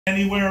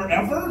anywhere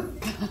ever.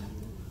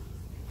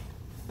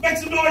 Make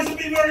some noise and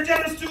be very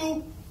generous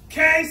to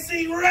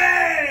Casey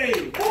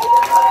Ray.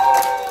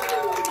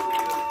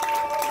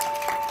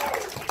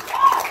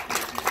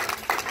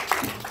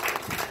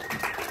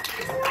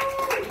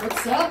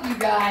 What's up, you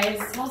guys?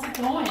 How's it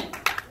going?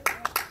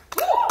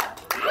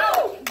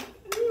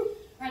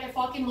 Right, I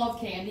fucking love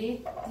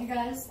candy, you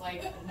guys,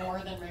 like more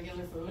than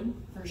regular food,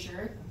 for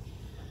sure.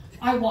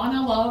 I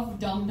wanna love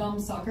Dum Dum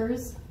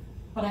Suckers,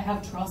 but I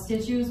have trust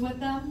issues with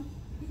them.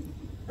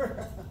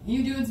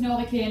 You dudes know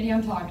the candy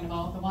I'm talking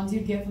about, the ones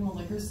you'd get from the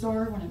liquor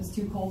store when it was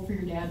too cold for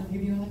your dad to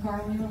give you in the car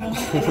when you were home.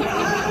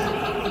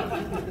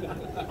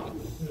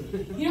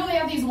 You know they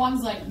have these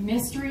ones like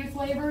mystery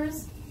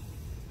flavors?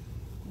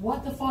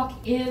 What the fuck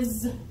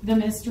is the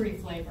mystery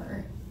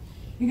flavor?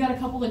 You got a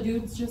couple of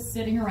dudes just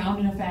sitting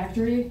around in a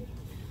factory,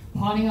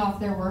 pawning off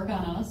their work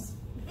on us.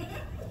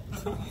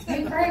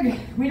 Hey Craig,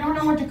 we don't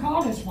know what to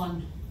call this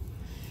one.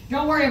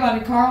 Don't worry about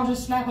it, Carl,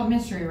 just slap a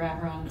mystery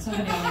wrapper on it.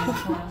 Somebody will name it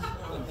for us.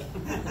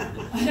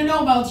 I don't know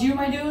about you,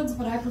 my dudes,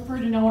 but I prefer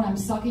to know what I'm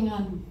sucking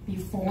on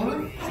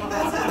before.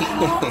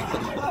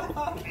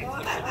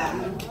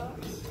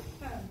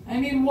 I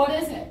mean, what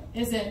is it?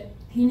 Is it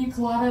pina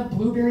colada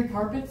blueberry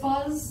carpet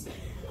fuzz?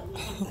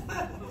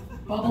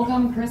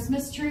 Bubblegum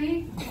Christmas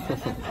tree?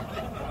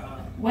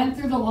 Went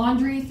through the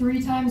laundry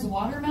 3 times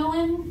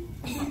watermelon?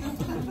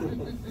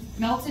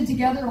 Melted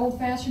together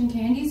old-fashioned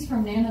candies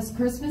from Nana's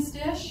Christmas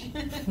dish?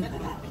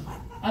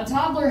 A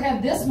toddler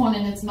had this one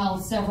in its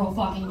mouth several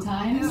fucking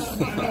times.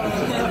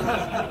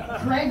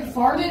 Craig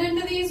farted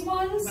into these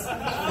ones?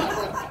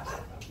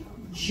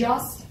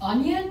 Just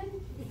onion?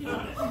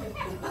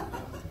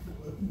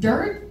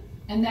 Dirt?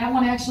 And that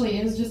one actually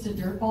is just a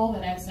dirt ball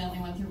that accidentally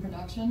went through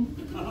production.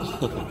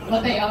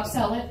 But they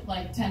upsell it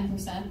like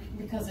 10%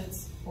 because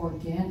it's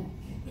organic.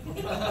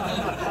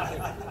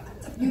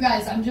 You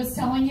guys, I'm just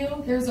telling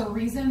you, there's a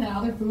reason that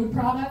other food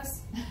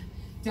products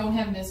don't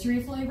have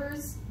mystery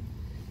flavors.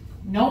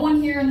 No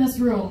one here in this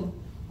room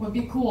would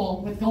be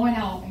cool with going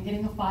out and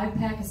getting a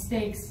 5-pack of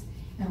steaks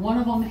and one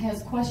of them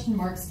has question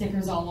mark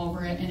stickers all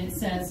over it and it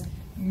says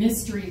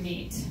mystery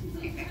meat.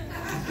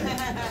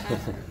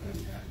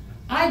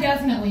 I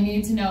definitely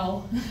need to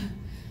know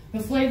the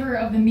flavor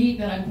of the meat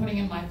that I'm putting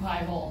in my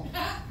pie hole.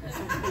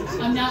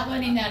 I'm not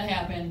letting that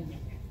happen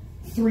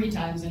 3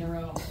 times in a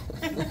row.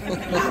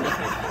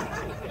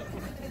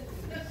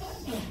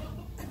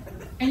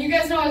 And you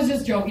guys know I was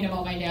just joking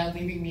about my dad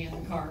leaving me in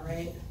the car,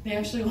 right? They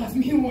actually left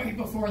me way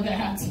before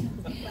that.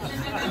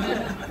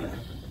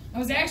 I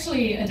was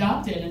actually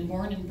adopted and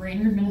born in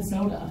Brainerd,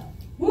 Minnesota.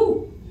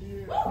 Woo!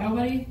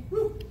 Nobody?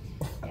 Woo!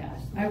 Yeah,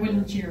 I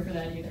wouldn't cheer for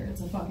that either.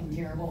 It's a fucking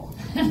terrible,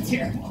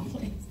 terrible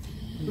place.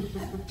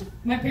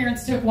 My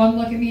parents took one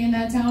look at me in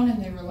that town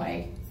and they were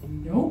like,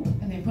 nope.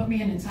 And they put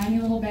me in a tiny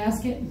little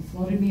basket and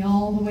floated me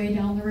all the way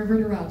down the river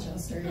to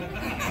Rochester.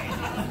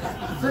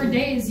 For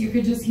days, you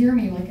could just hear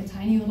me like a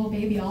tiny little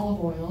baby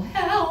olive oil.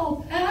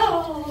 Help!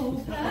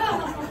 Help!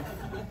 Help!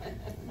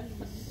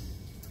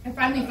 I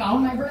finally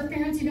found my birth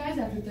parents, you guys,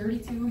 after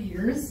 32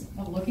 years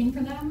of looking for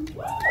them.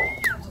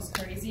 Which is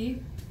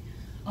crazy.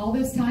 All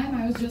this time,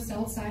 I was just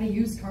outside a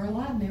used car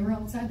lot, and they were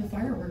outside the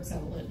fireworks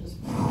outlet. Just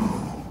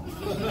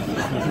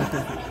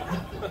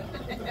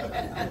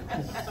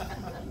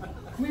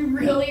we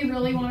really,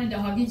 really wanted to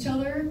hug each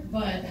other,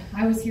 but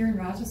I was here in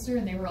Rochester,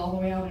 and they were all the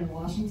way out in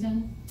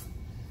Washington.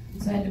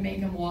 So I had to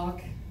make them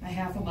walk a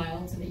half a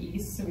mile to the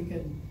east so we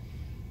could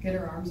get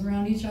our arms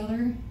around each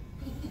other.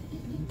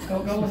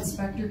 Go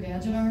Inspector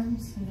Gadget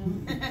arms, you know?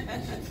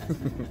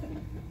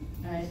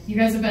 All right, you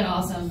guys have been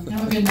awesome.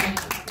 Have a good night.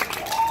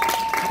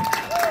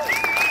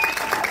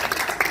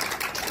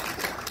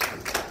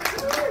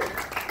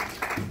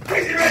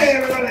 Casey Ray,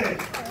 everybody!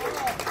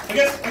 I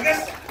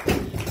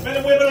guess men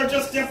and women are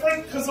just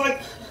different, because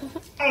like,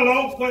 I don't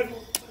know, but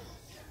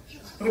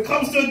when it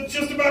comes to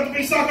just about to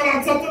be sucking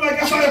on something, I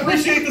guess I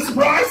appreciate the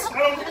surprise.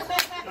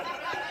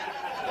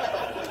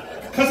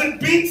 Because it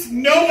beats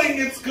knowing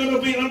it's going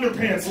to be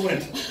underpants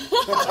lint.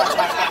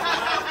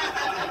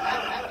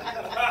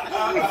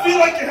 I feel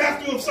like you have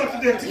to have sucked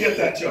a dick to get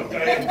that joke.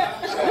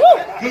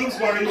 Goose,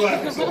 why are you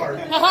laughing so hard?